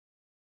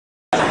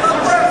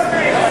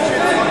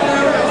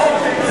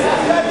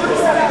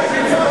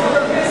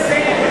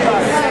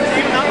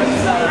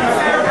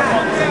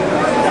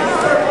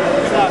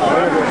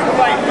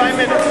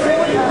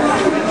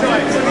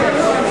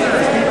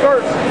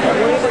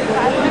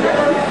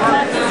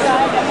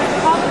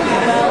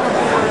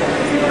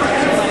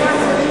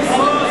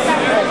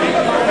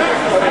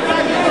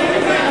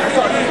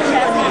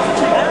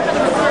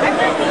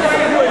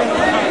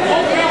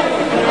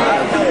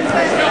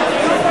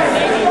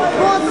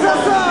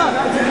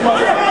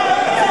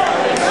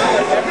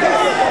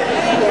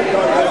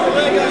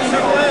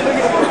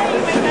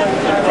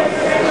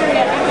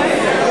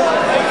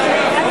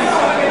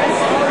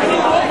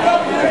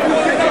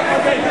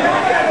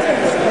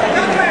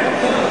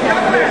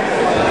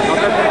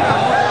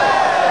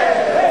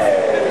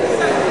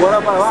Fuera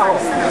para abajo.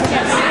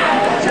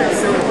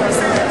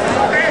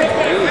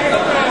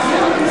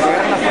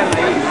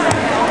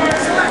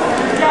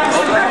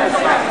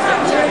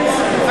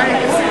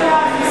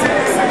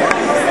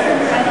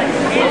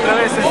 Otra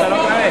vez, César,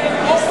 otra vez.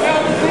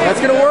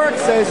 That's gonna work,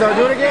 Cesar.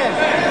 Do it again.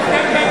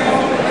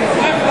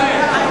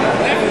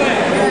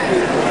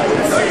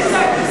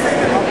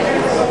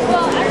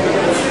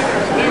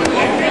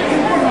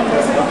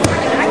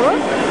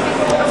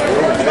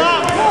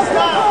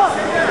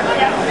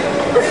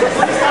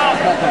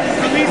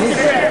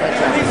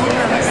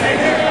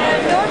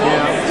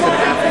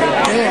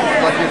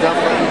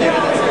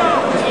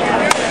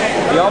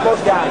 You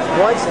almost got it.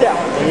 One step,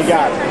 and you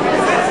got it.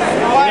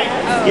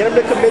 Get him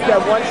to commit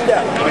that one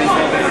step.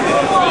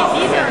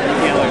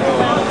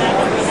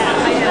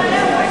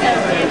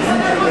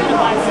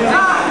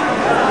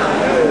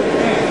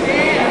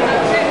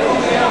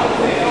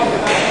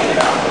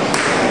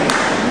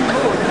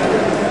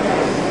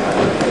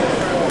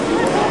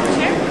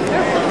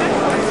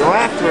 Go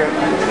after it.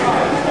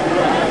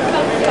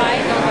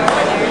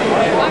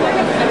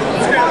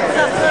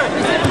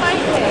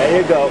 There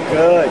you go.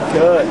 Good,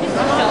 good.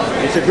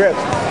 Get your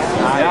grips.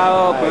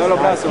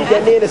 Keep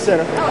that knee in the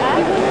center.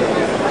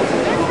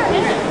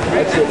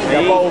 That's it.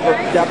 Step over,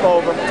 step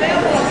over.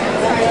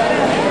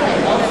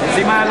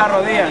 Encima de la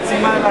rodilla,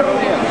 encima de la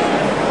rodilla.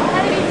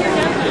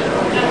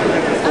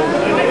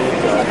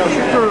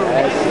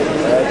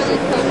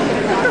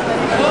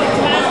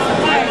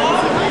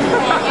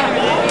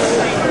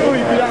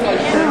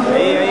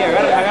 Ahí,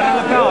 agarra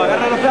los pedos,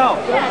 agarra los pedos.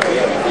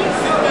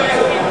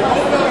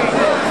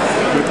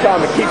 Keep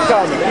coming, keep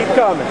coming, keep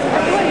coming.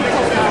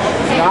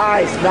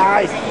 Nice,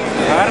 nice.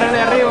 Agárrale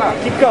arriba.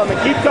 Keep coming,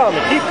 keep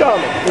coming, keep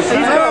coming.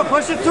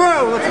 Push it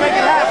through. Let's make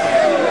it happen.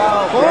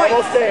 You're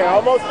almost there,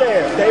 almost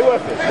there. Stay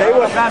with it, stay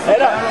with it.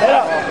 Head up, head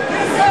up.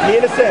 Knee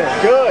in the center.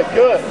 Good,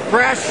 good.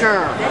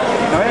 Pressure.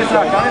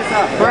 Cabeza,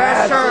 cabeza.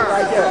 Pressure.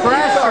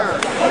 Pressure.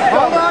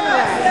 Hold on to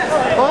that.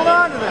 Hold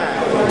on to that.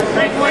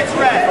 3 points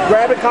red.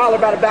 Grab the collar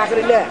by the back of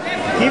the neck.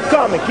 Keep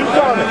coming, keep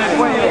coming.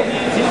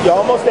 You're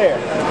almost there.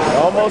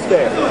 You're almost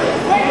there.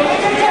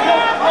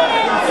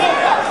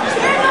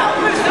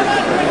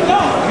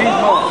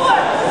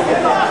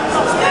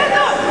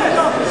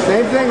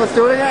 Same thing. Let's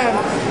do it again.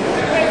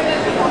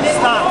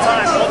 Stop.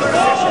 Time. Hold the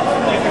position.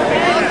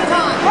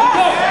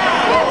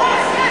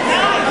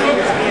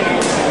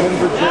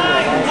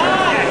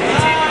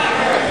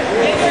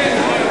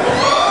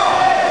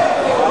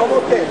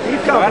 Almost there.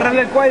 Keep coming.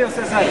 Agárrale el cuello,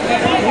 César.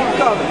 Keep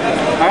coming.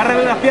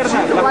 Agárrale las piernas,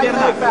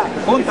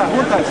 juntas,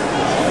 juntas.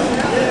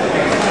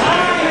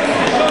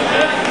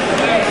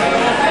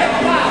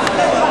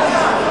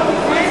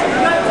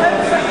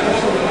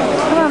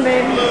 Come on,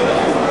 baby.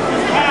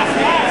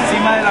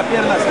 Encima de la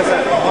pierna,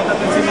 César.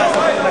 Móntate encima de esa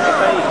pierna que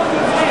está ahí.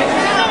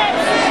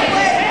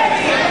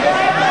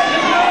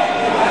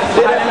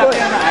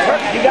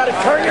 You got to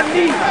turn your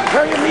knee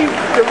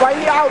the right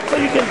knee out so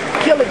you can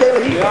kill it, De La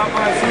Riva.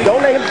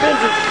 Don't let him bend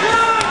it.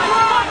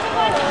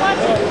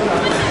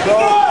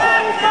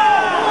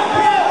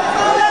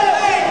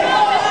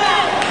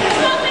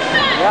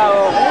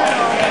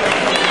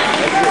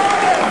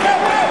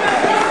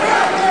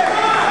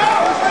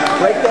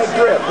 Break that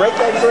grip, break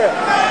that grip.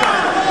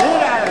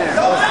 Let's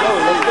go, let's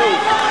go.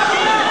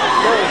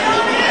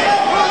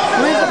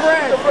 Squeeze the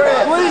bread.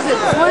 Squeeze it.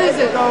 Squeeze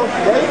it.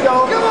 There you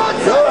go.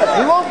 Good.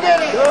 He won't get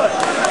it. Good.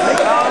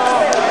 Make it out.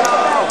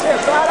 Here,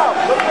 slide out.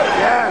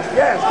 Yes,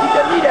 yes. Keep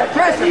that knee there.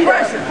 Pressure,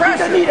 pressure, Keep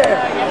that knee there.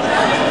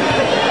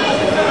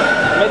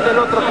 Mete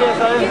el otro pie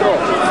adentro.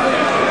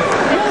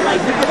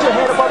 If you put your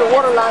head above the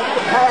water line, you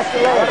can pass the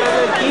leg.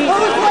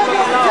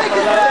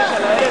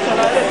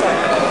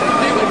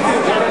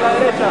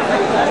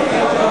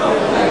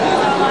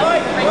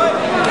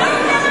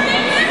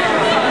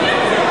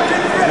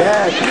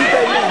 Yes, keep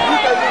that knee,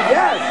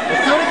 yes.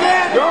 Let's do it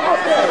again. You're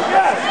almost there,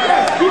 yes,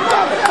 yes, keep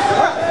coming.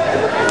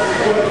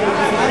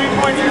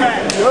 3 points red.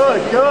 Good,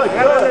 good,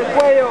 Agárrale el good.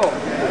 cuello.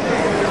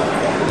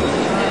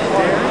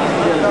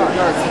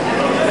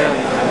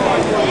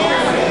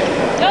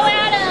 Go,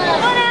 Adam.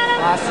 Come on, Adam.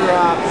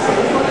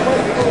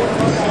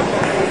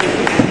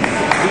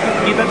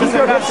 Quítate Keep ese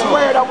your hips brazo.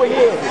 squared up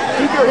ahead.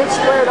 Keep your hips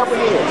squared up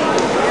ahead.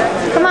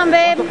 Come on,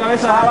 babe. Tu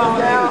cabeza abajo.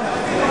 Down.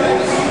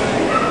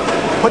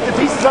 Put the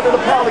pieces under the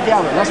paddle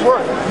together. Let's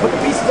work. Put the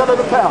pieces under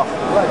the paddle.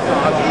 There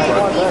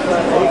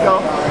you go.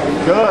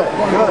 Good,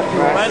 good.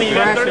 Lenny, you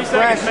got 30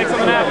 seconds. Make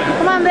something happen.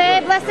 Come on,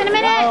 babe. Less than a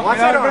minute. Watch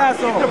Cuidado el it.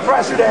 brazo. Keep the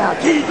pressure down.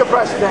 Keep the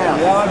pressure down.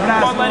 Cuidado el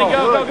Come on, Lenny, brazo.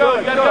 go, go, go.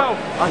 You gotta go.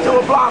 Until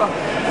a blotter.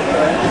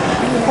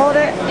 Hold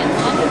it.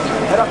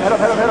 Head up, head up,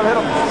 head up, head up, head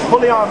up. Pull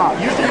the arm out.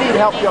 Use the knee to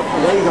help you up.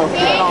 There you go. Pull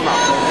the arm out.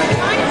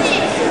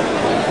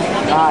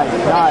 Nice,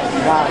 nice,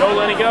 nice. Go,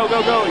 Lenny, go,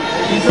 go, go.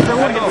 15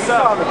 segundos. Keep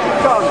coming, keep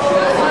coming.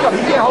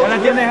 He can't hold Ya la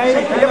it. tienes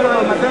ahí.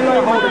 Manténlo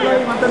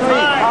ahí, manténlo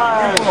ahí.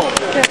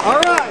 All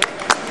right.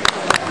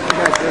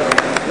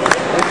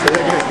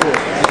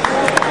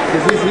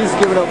 He's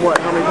giving up what?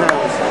 How many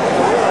pounds?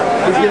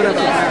 He's giving up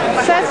some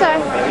pounds. Cesar.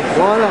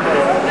 One of them.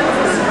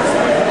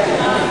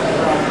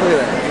 Look at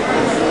that.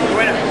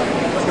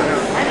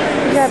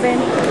 7.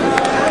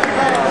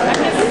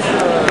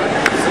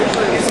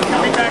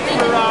 Coming back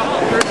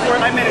for 4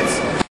 minutes.